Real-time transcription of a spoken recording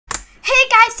Hey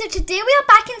guys, so today we are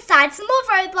back inside some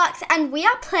more Roblox and we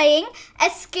are playing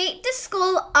Escape the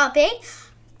School Obby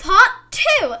Part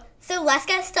 2. So let's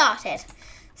get started.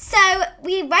 So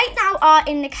we right now are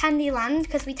in the Candyland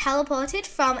because we teleported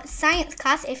from science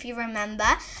class, if you remember.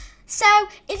 So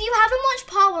if you haven't watched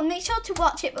Part 1, make sure to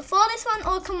watch it before this one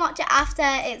or can watch it after.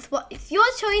 It's your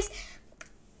choice.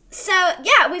 So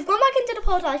yeah, we've gone back into the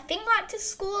portal. I think back to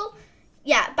school.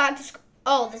 Yeah, back to school.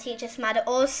 Oh, the teacher's mad at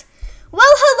us. Well,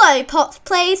 hello, Popz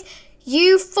Playzz.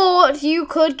 You thought you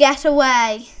could get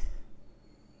away.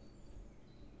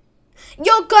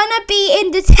 You're gonna be in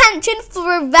detention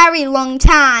for a very long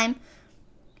time.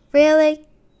 Really?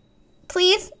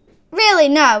 Please? Really?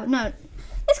 No.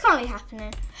 This can't be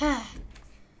happening.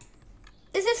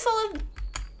 This is full of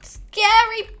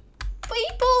scary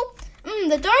people.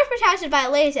 The door is protected by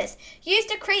lasers. Use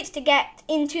the crates to get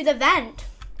into the vent.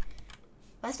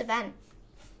 Where's the vent?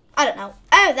 I don't know.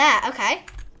 Oh, there. Okay.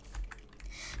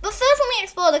 But first, let me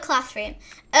explore the classroom.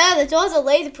 Oh, the doors are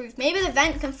laser-proof. Maybe the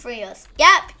vent can free us.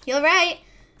 Yep, you're right.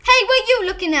 Hey, what are you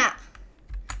looking at?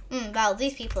 Well,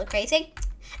 these people are crazy.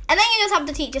 And then you just have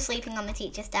the teacher sleeping on the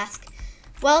teacher's desk.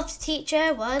 Well, the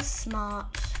teacher was smart.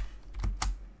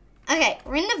 Okay,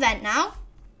 we're in the vent now.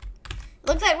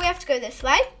 Looks like we have to go this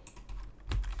way.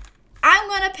 I'm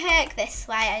going to pick this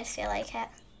way. I just feel like it.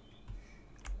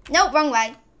 Nope, wrong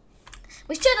way.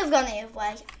 We should have gone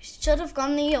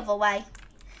the other way.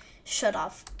 Should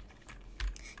have.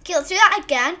 Okay, let's do that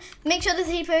again. Make sure the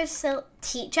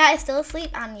teacher is still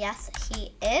asleep. And yes,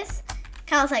 he is.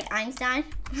 Kind of like Einstein.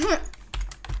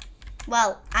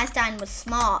 Well, Einstein was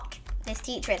smart. This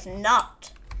teacher is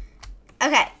not.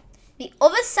 Okay. The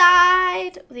other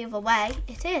side, the other way,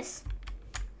 it is.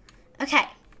 Okay.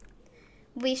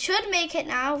 We should make it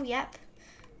now. Yep.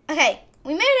 Okay,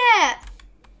 we made it.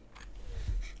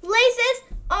 Lasers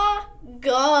are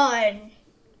gone.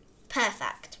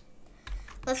 Perfect.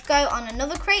 Let's go on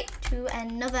another crate to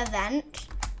another vent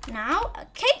now.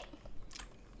 Okay.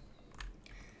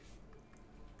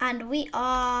 And we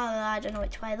are, I don't know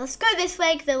which way. Let's go this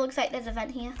way because it looks like there's a vent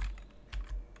here.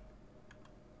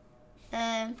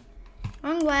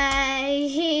 Wrong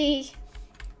way.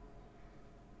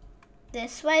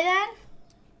 This way then.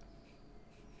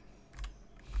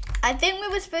 I think we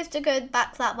were supposed to go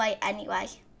back that way anyway.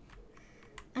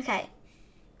 Okay.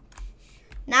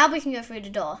 Now we can go through the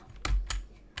door.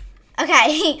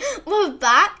 Okay, we're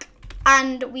back.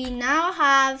 And we now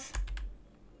have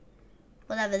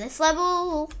whatever this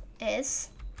level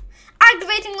is.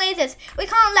 Activating lasers. We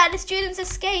can't let the students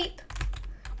escape.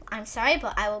 I'm sorry,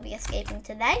 but I will be escaping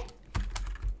today.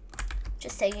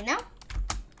 Just so you know.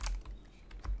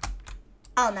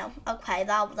 Oh no. Okay,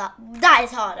 that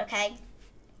is hard, okay?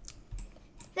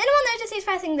 Did anyone notice he's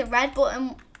pressing the red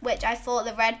button, which I thought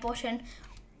the red button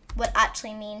would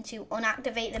actually mean to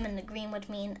unactivate them and the green would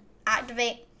mean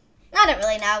activate? I don't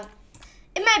really know.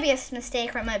 It might be a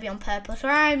mistake or it might be on purpose or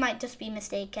I might just be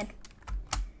mistaken.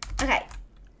 Okay.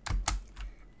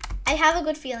 I have a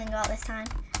good feeling about this time.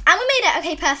 And we made it.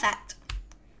 Okay, perfect.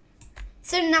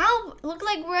 So now, look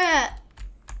like we're at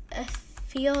a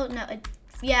field. No,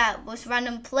 yeah, it was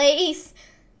random place.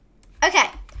 Okay.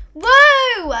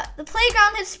 Whoa! The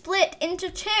playground has split into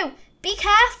two. Be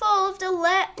careful of the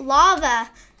lava.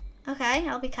 Okay,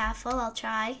 I'll be careful. I'll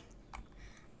try.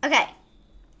 Okay.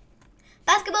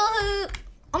 Basketball hoop.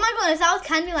 Oh my goodness, that was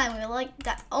Candyland. We were like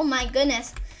that. Oh my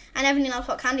goodness. I never knew that's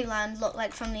what Candyland looked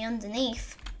like from the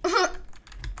underneath.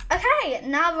 Okay,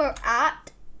 now we're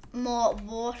at more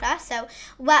water. So,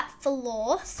 wet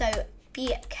floor. So,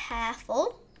 be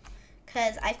careful.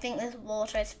 Because I think this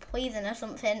water is poison or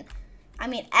something. I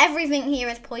mean, everything here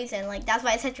is poison. Like, that's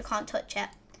why I said you can't touch it.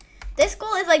 This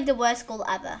school is like the worst school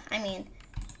ever. I mean,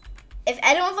 if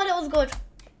anyone thought it was good,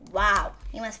 wow,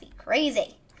 you must be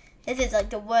crazy. This is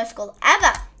like the worst school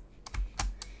ever.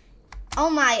 Oh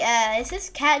my, is this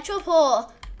ketchup or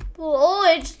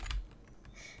blood?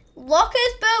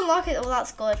 Lockers, boom, lockers. Oh,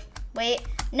 that's good. Wait,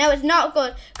 no, it's not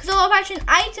good. Because all of action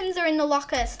items are in the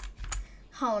lockers.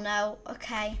 Oh no,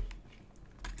 okay.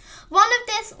 One of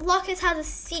these lockers has a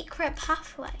secret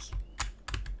pathway.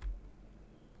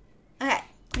 Okay,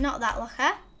 not that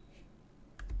locker.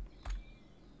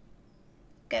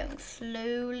 Going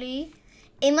slowly.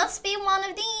 It must be one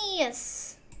of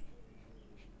these.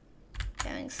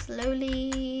 Going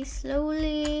slowly,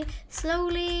 slowly,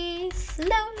 slowly,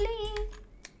 slowly.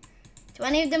 Do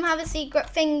any of them have a secret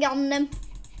thing on them?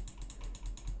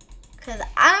 Because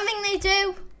I don't think they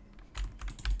do.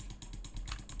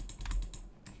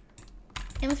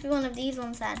 It must be one of these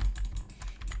ones then.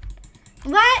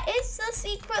 Where is the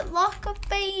secret locker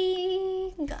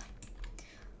thing?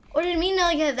 Or did it mean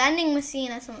like a vending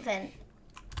machine or something?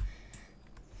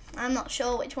 I'm not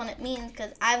sure which one it means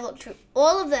because I've looked through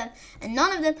all of them and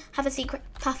none of them have a secret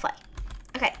pathway.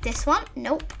 Okay, this one,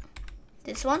 nope.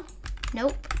 This one,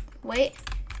 nope. Wait,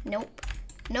 nope,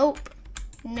 nope,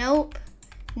 nope,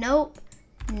 nope,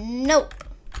 nope.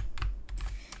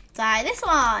 Try this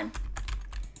one.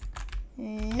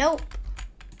 Nope,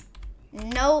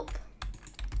 nope,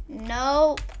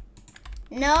 nope,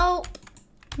 nope,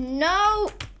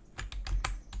 nope.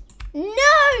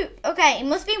 No! Okay, it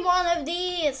must be one of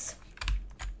these.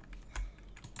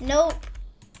 Nope.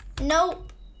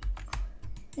 Nope.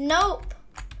 Nope.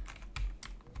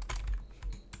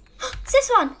 It's this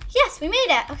one. Yes, we made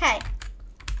it. Okay.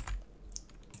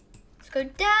 Let's go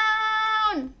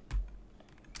down.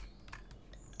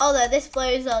 Although this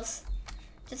blows us.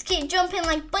 Just keep jumping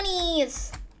like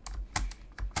bunnies.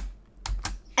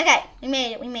 Okay, we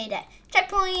made it. We made it.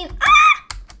 Checkpoint. Ah!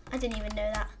 I didn't even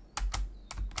know that.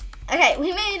 Okay,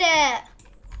 we made it.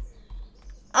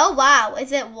 Oh, wow.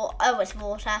 Is it water? Oh, it's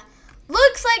water.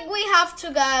 Looks like we have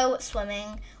to go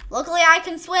swimming. Luckily, I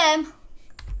can swim.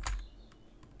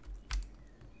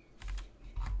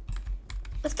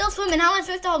 We're still swimming. How am I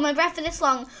supposed to hold my breath for this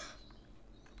long?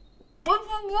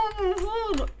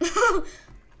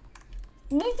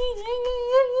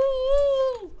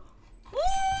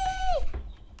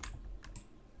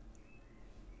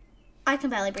 I can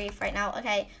barely breathe right now.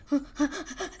 Okay.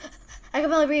 I can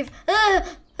barely breathe.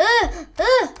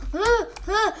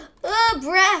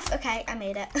 Breath. Okay, I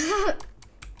made it.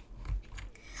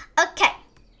 Okay.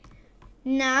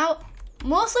 Now,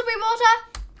 more slippery water.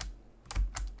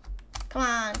 Come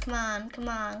on, come on, come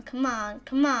on, come on,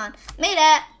 come on. Made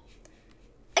it.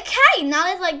 Okay, now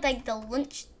there's like the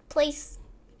lunch place.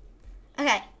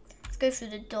 Okay, let's go through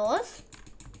the doors.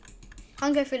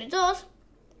 Can't go through the doors.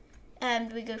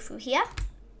 Do we go through here?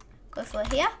 Go through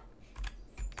here.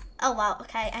 Oh wow,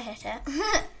 okay, I hit it.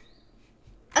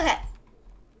 Okay.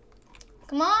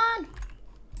 Come on.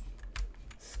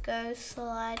 Let's go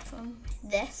slide from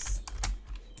this.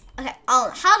 Okay,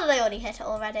 oh, how did I already hit it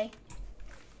already?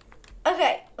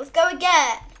 Okay, let's go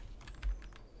again.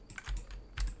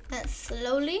 Let's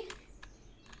slowly.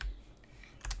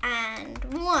 And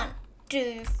 1,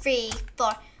 2, 3,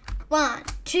 4. 1,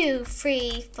 2,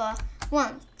 3, 4.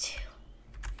 1, 2.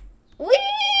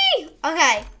 Whee!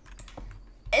 Okay.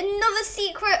 Another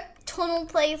secret tunnel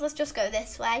place. Let's just go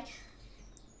this way.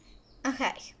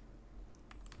 Okay.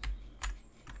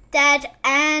 Dead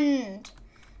end.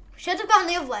 We should have gone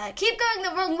the other way. I keep going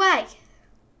the wrong way.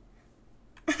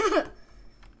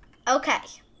 Okay.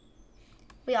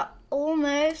 We are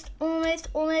almost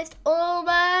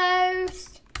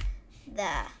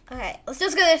there. Okay, let's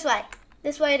just go this way.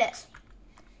 This way it is.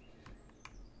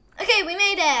 Okay, we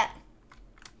made it.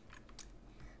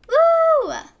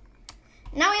 Woo!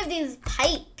 Now we have these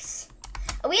pipes.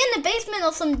 Are we in the basement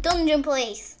of some dungeon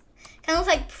place? Kind of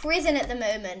like prison at the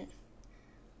moment.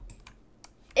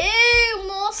 Ew,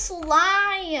 more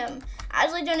slime. I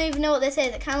actually don't even know what this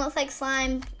is. It kind of looks like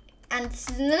slime and it's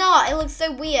not. It looks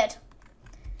so weird.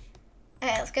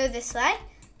 Okay, let's go this way.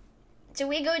 Do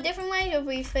we go a different way or are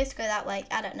we supposed to go that way?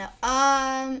 I don't know.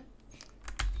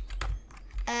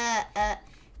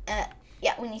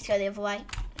 Yeah, we need to go the other way.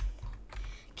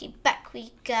 Okay, back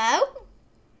we go.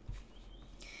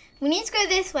 We need to go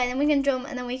this way, then we can jump,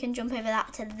 and then we can jump over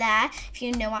that to there, if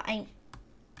you know what I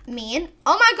mean.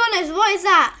 Oh my goodness, what is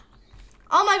that?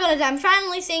 Oh my goodness, I'm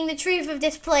finally seeing the truth of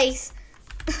this place.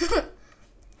 Okay,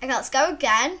 let's go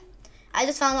again. I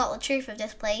just found out the truth of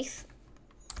this place.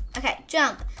 Okay,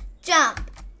 jump,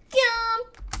 jump,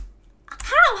 jump.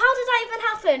 How did that even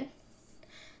happen?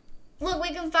 Look,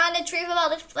 we can find the truth about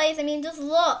this place. I mean, just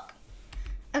look.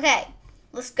 Okay,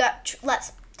 let's go.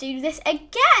 Let's do this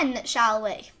again, shall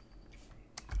we?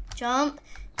 Jump,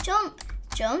 jump,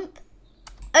 jump.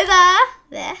 Over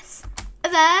this,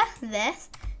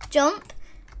 jump,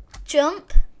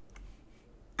 jump,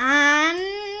 and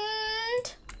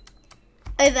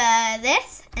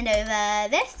over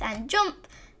this, and jump,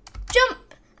 jump.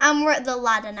 And we're at the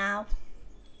ladder now.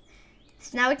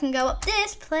 So now we can go up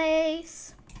this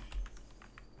place.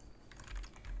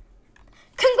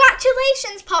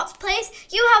 Congratulations, Popz Place.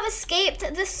 You have escaped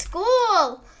the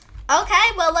school.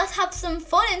 Okay, well, let's have some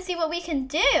fun and see what we can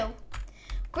do.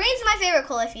 Green's my favourite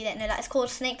colour, if you didn't know that. It's called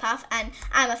Snake Path, and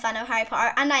I'm a fan of Harry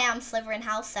Potter, and I am Slytherin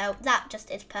House, so that just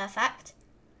is perfect.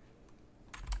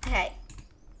 Okay.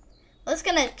 We're just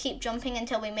going to keep jumping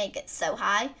until we make it so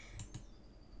high.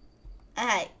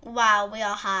 Okay, wow, we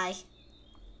are high.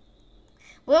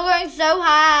 We're going so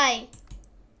high.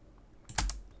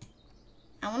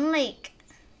 I'm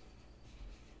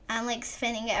like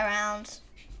spinning it around.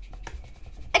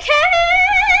 Okay!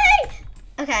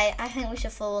 Okay, Okay, I think we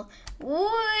should fall.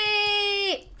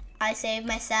 Whee! I saved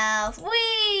myself.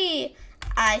 Whee!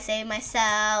 I saved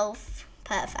myself.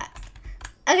 Perfect.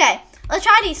 Okay, let's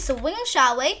try these swings,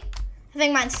 shall we? I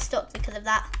think mine's stuck because of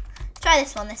that. Let's try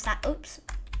this one this time. Oops.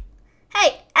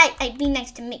 Hey, be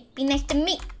nice to me. Be nice to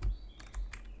me.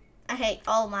 Okay,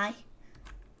 oh my.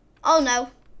 Oh no.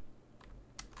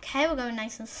 Okay, we're going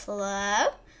nice and slow.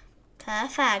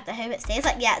 Perfect. I hope it stays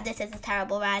like, yeah, this is a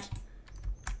terrible ride.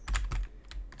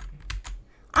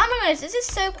 Oh my goodness, this is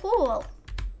so cool.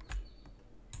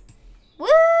 Woo!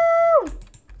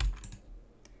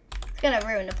 It's gonna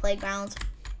ruin the playground.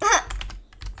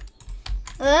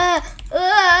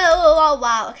 Oh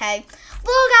wow, okay.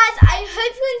 Well guys, I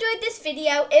hope you enjoyed this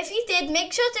video. If you did,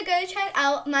 make sure to go check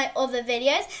out my other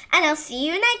videos and I'll see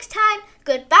you next time.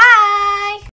 Goodbye!